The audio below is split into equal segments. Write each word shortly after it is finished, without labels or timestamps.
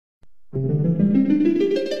What's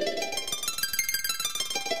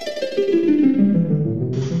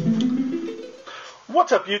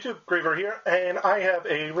up YouTube, Graver here, and I have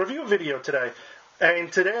a review video today.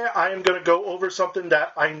 And today I am going to go over something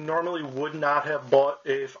that I normally would not have bought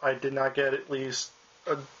if I did not get at least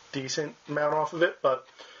a decent amount off of it. But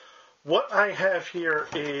what I have here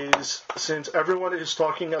is, since everyone is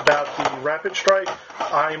talking about the Rapid Strike,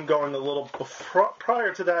 I am going a little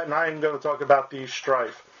prior to that, and I am going to talk about the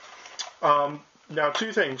Stryfe. Now,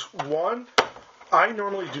 two things. One, I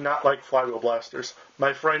normally do not like flywheel blasters.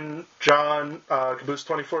 My friend John, Caboose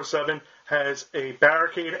 24/7, has a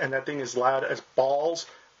barricade, and that thing is loud as balls.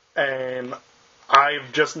 And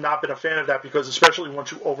I've just not been a fan of that because, especially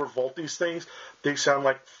once you overvolt these things, they sound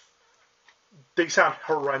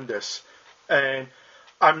horrendous. And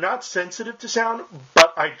I'm not sensitive to sound,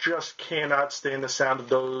 but I just cannot stand the sound of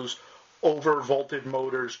those overvolted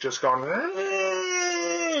motors just going.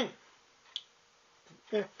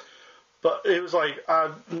 Yeah. But it was like,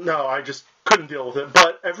 no, I just couldn't deal with it.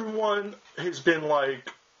 But everyone has been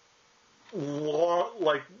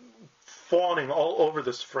fawning all over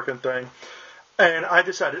this frickin' thing. And I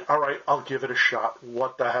decided, alright, I'll give it a shot.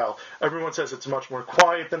 What the hell? Everyone says it's much more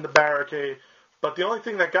quiet than the barricade. But the only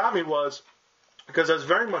thing that got me was, because I was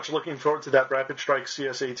very much looking forward to that Rapid Strike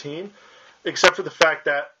CS18, except for the fact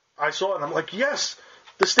that I saw it and I'm like, yes,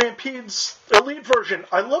 the Stampede's Elite version.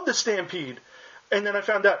 I love the Stampede. And then I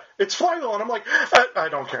found out it's flywheel, and I'm like, I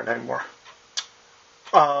don't care anymore.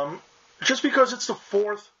 Just because it's the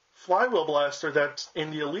fourth flywheel blaster that's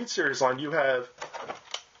in the Elite Series line, you have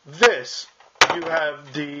this. You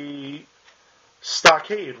have the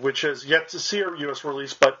Stockade, which has yet to see a U.S.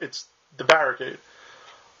 release, but it's the barricade.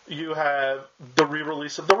 You have the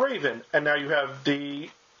re-release of the Raven, and now you have the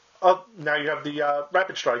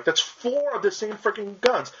Rapid Strike. That's four of the same freaking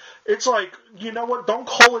guns. It's like, you know what? Don't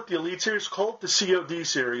call it the Elite Series. Call it the COD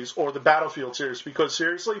Series or the Battlefield Series. Because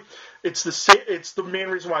seriously, it's the main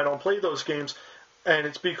reason why I don't play those games. And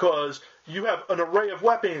it's because you have an array of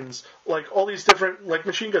weapons, like all these different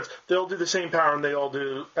machine guns. They all do the same power,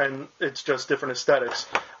 and it's just different aesthetics.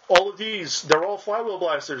 All of these, they're all flywheel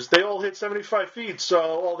blasters. They all hit 75 feet, so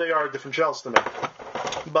all they are different shells to me.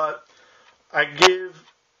 But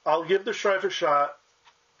I'll give the Stryfe a shot,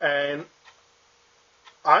 and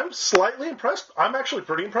I'm slightly impressed. I'm actually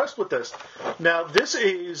pretty impressed with this. Now, this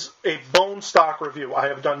is a bone stock review. I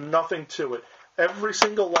have done nothing to it. Every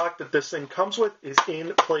single lock that this thing comes with is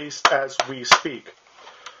in place as we speak.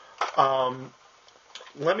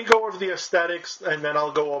 Let me go over the aesthetics, and then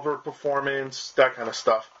I'll go over performance, that kind of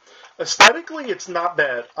stuff. Aesthetically, it's not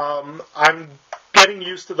bad. I'm getting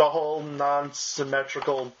used to the whole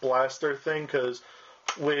non-symmetrical blaster thing, because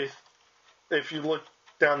if you look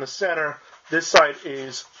down the center, this side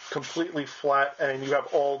is completely flat, and you have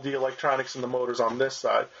all the electronics and the motors on this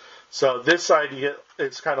side. So this side,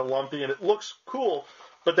 it's kind of lumpy, and it looks cool,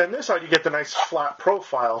 but then this side, you get the nice flat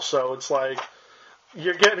profile, so it's like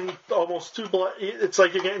you're getting almost it's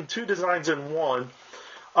like you're getting two designs in one.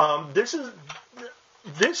 This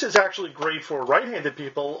is actually great for right-handed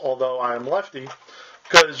people, although I am lefty,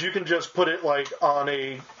 because you can just put it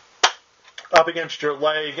up against your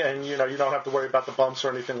leg, and you don't have to worry about the bumps or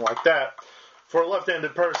anything like that. For a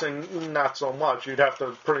left-handed person, not so much. You'd have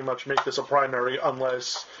to pretty much make this a primary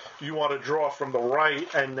unless you want to draw from the right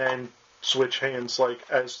and then switch hands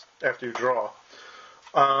after you draw.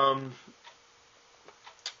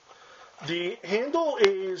 The handle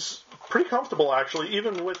is pretty comfortable, actually,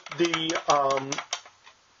 even with the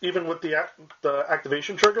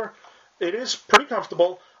activation trigger. It is pretty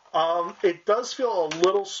comfortable. It does feel a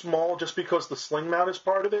little small just because the sling mount is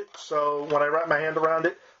part of it. So when I wrap my hand around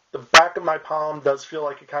it, the back of my palm does feel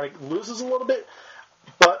like it kind of loses a little bit.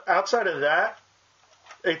 But outside of that,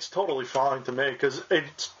 it's totally fine to me because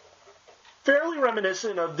it's fairly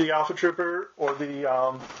reminiscent of the Alpha Trooper or the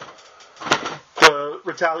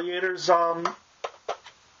Retaliator's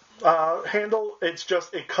handle. It's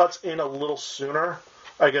just it cuts in a little sooner,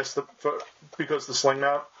 I guess, because the sling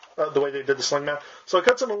mount. The way they did the sling mount. So it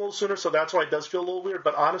cuts in a little sooner, so that's why it does feel a little weird.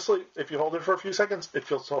 But honestly, if you hold it for a few seconds, it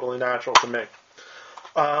feels totally natural to me.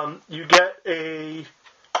 You get a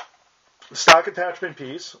stock attachment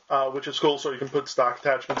piece, which is cool, so you can put stock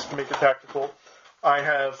attachments to make it tactical. I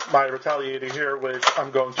have my Retaliator here, which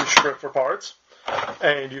I'm going to strip for parts.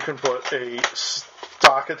 And you can put a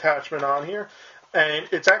stock attachment on here. And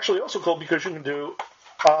it's actually also cool because you can do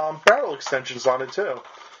barrel extensions on it, too.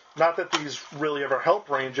 Not that these really ever help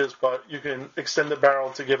ranges, but you can extend the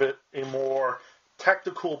barrel to give it a more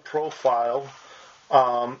tactical profile,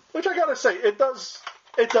 which I gotta say, it does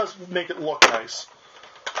make it look nice.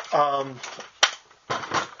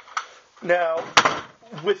 Now,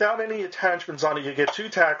 without any attachments on it, you get 2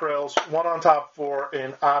 tack rails, one on top for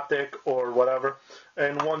an optic or whatever,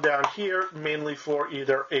 and one down here mainly for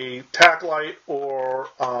either a tack light or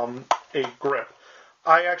a grip.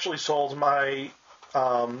 I actually sold my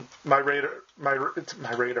Retaliator's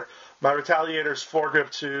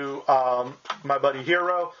foregrip to my buddy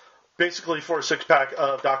Hero, basically for a 6-pack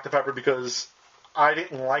of Dr. Pepper because I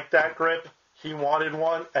didn't like that grip. He wanted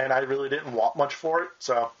one, and I really didn't want much for it,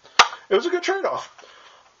 so it was a good trade-off.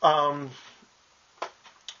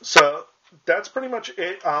 So that's pretty much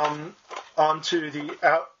it. Onto the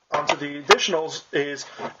additionals is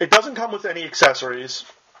it doesn't come with any accessories,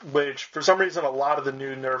 which for some reason a lot of the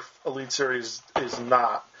new Nerf Elite Series is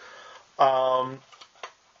not.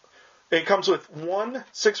 It comes with one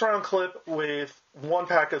 6-round clip with 1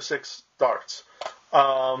 pack of 6 darts.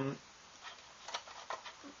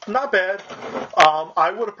 Not bad. I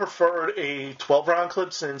would have preferred a 12-round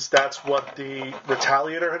clip since that's what the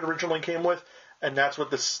Retaliator had originally came with, and that's what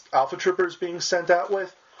this Alpha Trooper is being sent out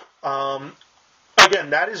with. Again,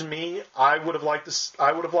 that is me. I would have liked this.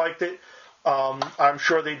 I would have liked it. I'm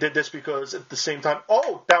sure they did this because at the same time.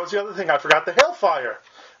 Oh, that was the other thing. I forgot the Hailfire.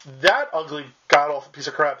 That ugly god-awful piece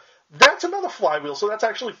of crap. That's another flywheel. So that's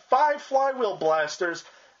actually 5 flywheel blasters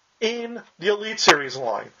in the Elite Series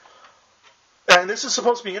line. And this is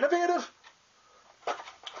supposed to be innovative?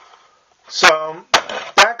 So,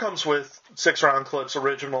 that comes with 6-round clips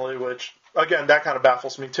originally, which, again, that kind of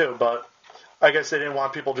baffles me too, but I guess they didn't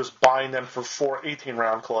want people just buying them for 4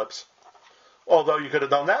 18-round clips. Although you could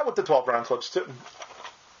have done that with the 12-round clips too.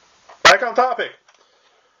 Back on topic.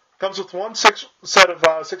 Comes with one set of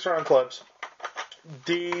 6-round clips.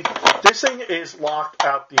 This thing is locked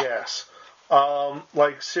out the ass.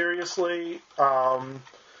 Like, seriously,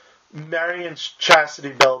 Marion's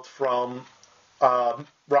chastity belt from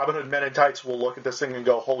Robin Hood Men in Tights will look at this thing and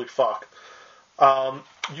go, holy fuck.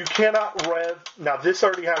 You cannot rev. Now, this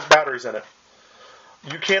already has batteries in it.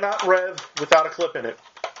 You cannot rev without a clip in it.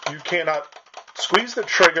 You cannot squeeze the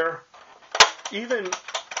trigger, even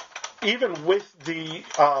with the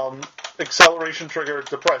acceleration trigger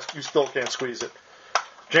depressed, you still can't squeeze it.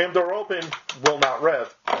 Jam door open will not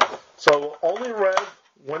rev. So only rev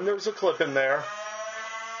when there's a clip in there.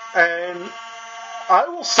 And I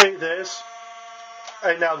will say this,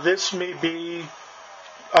 and now this may be,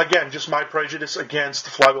 again, just my prejudice against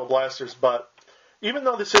flywheel blasters, but even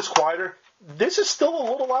though this is quieter, this is still a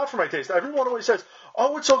little loud for my taste. Everyone always says,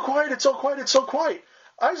 oh, it's so quiet, it's so quiet, it's so quiet.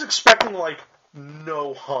 I was expecting, like,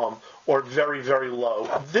 no hum or very, very low.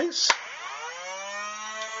 This,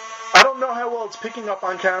 I don't know how well it's picking up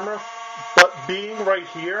on camera, but being right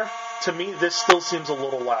here, to me, this still seems a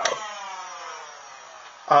little loud.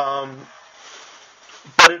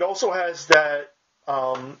 But it also has that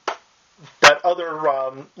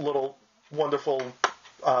other little wonderful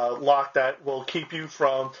lock that will keep you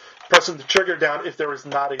from pressing the trigger down if there is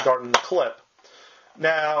not a dart in the clip.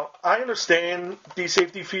 Now, I understand these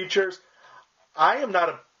safety features. I am not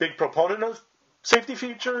a big proponent of safety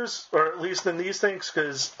features, or at least in these things,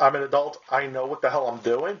 because I'm an adult. I know what the hell I'm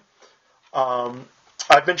doing.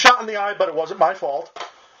 I've been shot in the eye, but it wasn't my fault.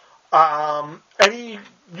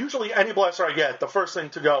 Usually any blaster I get, the first thing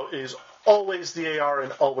to go is always the AR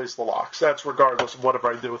and always the locks. That's regardless of whatever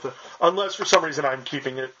I do with it. Unless for some reason I'm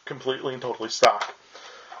keeping it completely and totally stock.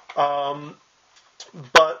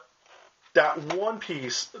 But that one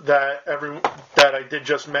piece that I did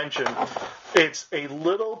just mention, it's a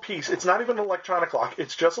little piece. It's not even an electronic lock.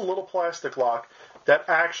 It's just a little plastic lock that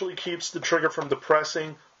actually keeps the trigger from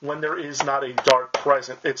depressing when there is not a dart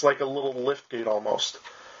present. It's like a little lift gate almost.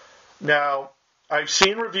 Now, I've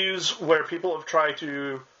seen reviews where people have tried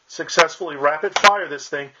to successfully rapid fire this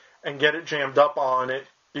thing and get it jammed up on it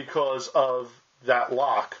because of that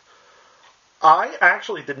lock. I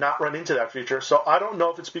actually did not run into that feature, so I don't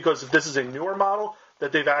know if it's because if this is a newer model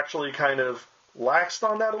that they've actually kind of laxed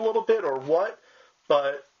on that a little bit or what,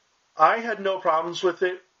 but I had no problems with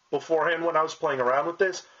it beforehand when I was playing around with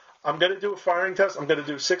this. I'm going to do a firing test. I'm going to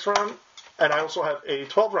do 6-round, and I also have a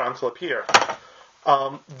 12-round clip here.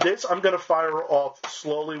 This I'm going to fire off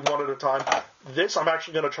slowly one at a time. This I'm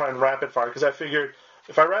actually going to try and rapid fire because I figured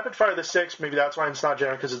if I rapid fire the 6, maybe that's why it's not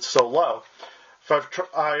jamming because it's so low. If I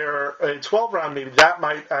fire a 12-round, maybe that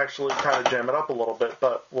might actually kind of jam it up a little bit.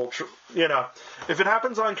 But we'll, if it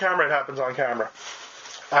happens on camera, it happens on camera.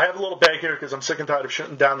 I have a little bag here because I'm sick and tired of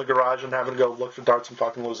shutting down the garage and having to go look for darts and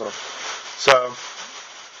fucking losing them. So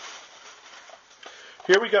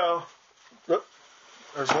here we go. Oop,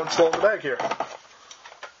 there's one still in the bag here.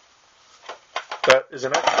 That is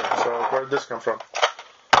an extra, so where did this come from?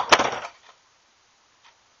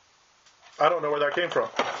 I don't know where that came from.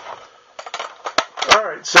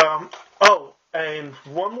 Alright, so, oh, and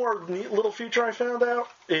one more neat little feature I found out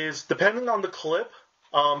is depending on the clip,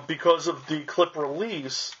 because of the clip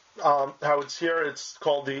release, how it's here, it's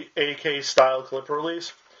called the AK style clip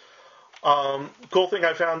release. Cool thing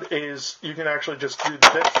I found is you can actually just do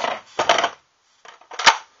this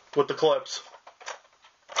with the clips.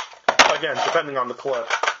 Again, depending on the clip.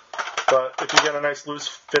 But if you get a nice loose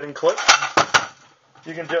fitting clip,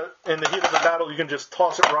 you can just, in the heat of the battle, you can just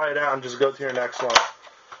toss it right out and just go to your next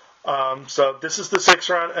one. So this is the 6th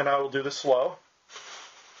round, and I will do this slow.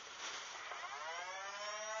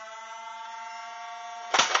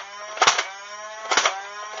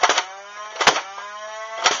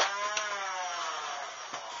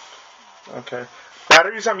 Okay.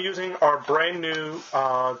 Batteries I'm using are brand new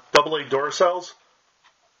AA Duracells.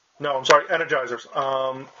 No, I'm sorry, Energizers.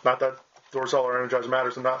 Not that Duracell or Energizer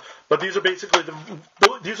matters or not. But these are basically,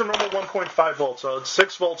 these are normal 1.5 volts. So it's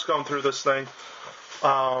 6 volts going through this thing.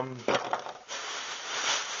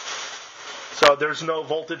 So there's no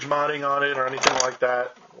voltage modding on it or anything like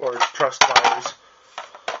that. Or trust wires.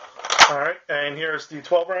 Alright, and here's the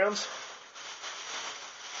 12 rounds.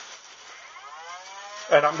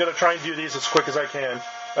 And I'm going to try and do these as quick as I can.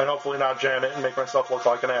 And hopefully not jam it and make myself look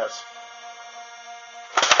like an ass.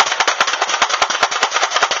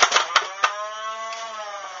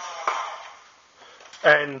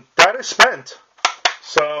 And that is spent.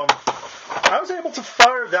 So I was able to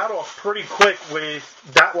fire that off pretty quick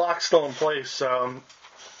with that lock still in place.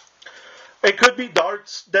 It could be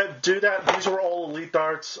darts that do that. These are all elite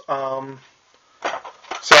darts.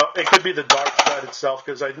 So it could be the dart set itself,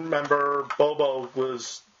 because I remember Bobo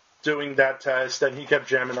was doing that test and he kept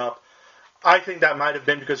jamming up. I think that might have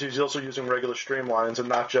been because he was also using regular streamlines and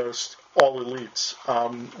not just all elites,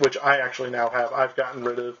 which I actually now have. I've gotten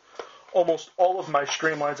rid of almost all of my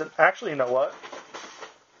streamlines, and actually, you know what?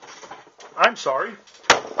 I'm sorry.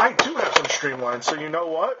 I do have some streamlines, so you know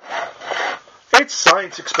what? It's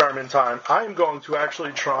science experiment time. I'm going to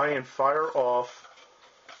actually try and fire off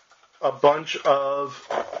a bunch of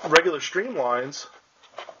regular streamlines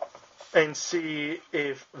and see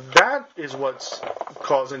if that is what's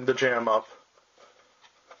causing the jam up.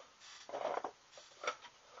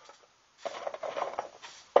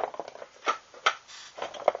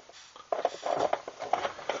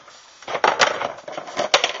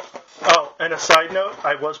 Oh, and a side note,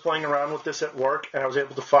 I was playing around with this at work, and I was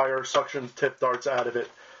able to fire suction tip darts out of it.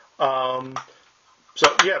 So,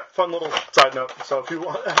 yeah, fun little side note. So if you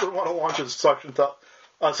ever want to launch a suction cup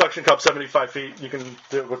 75 feet, you can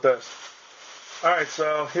do it with this. Alright,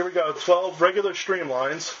 so here we go. 12 regular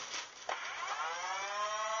streamlines.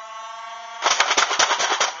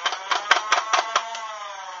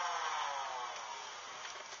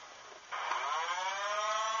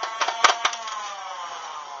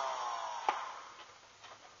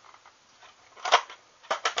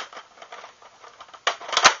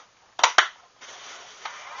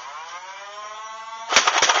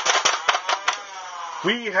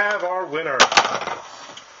 We have our winner.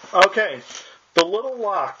 Okay, the little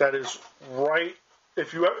lock that is right.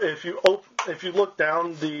 If you look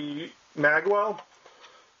down the magwell,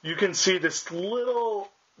 you can see this little,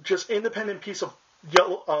 just independent piece of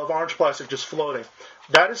orange plastic just floating.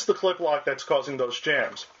 That is the clip lock that's causing those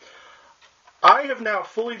jams. I have now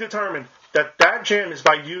fully determined that that jam is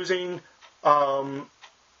by using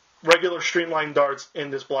regular streamline darts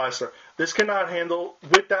in this blaster. This cannot handle,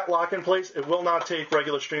 with that lock in place, it will not take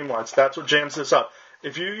regular streamlines. That's what jams this up.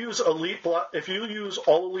 If you use all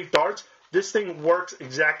elite darts, this thing works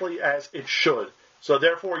exactly as it should. So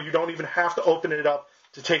therefore, you don't even have to open it up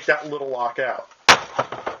to take that little lock out.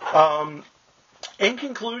 In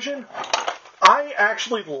conclusion, I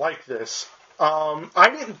actually like this.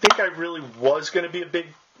 I didn't think I really was going to be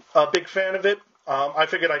a big fan of it. I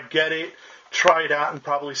figured I'd get it, try it out, and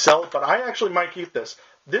probably sell it, but I actually might keep this.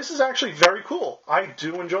 This is actually very cool. I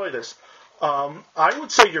do enjoy this. I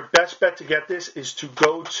would say your best bet to get this is to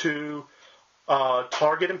go to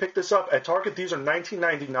Target and pick this up. At Target, these are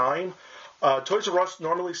 $19.99. Toys R Us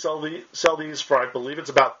normally sell these for, I believe it's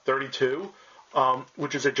about $32,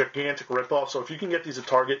 which is a gigantic ripoff. So if you can get these at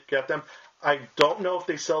Target, get them. I don't know if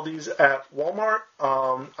they sell these at Walmart.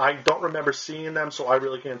 I don't remember seeing them, so I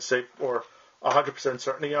really can't say for 100%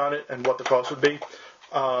 certainty on it and what the cost would be.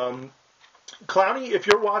 Clowny, if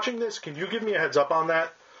you're watching this, can you give me a heads up on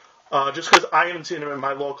that? Just because I haven't seen them in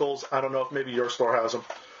my locals. I don't know if maybe your store has them.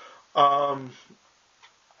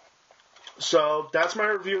 So that's my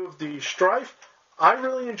review of the Stryfe. I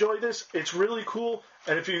really enjoy this. It's really cool.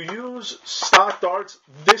 And if you use stock darts,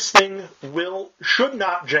 this thing should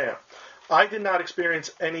not jam. I did not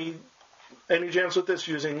experience any any jams with this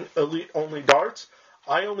using Elite only darts.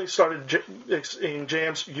 I only started in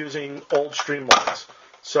jams using old Streamlines.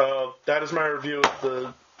 So that is my review of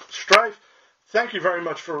the Stryfe. Thank you very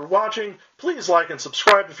much for watching. Please like and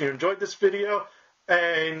subscribe if you enjoyed this video.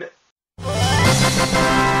 And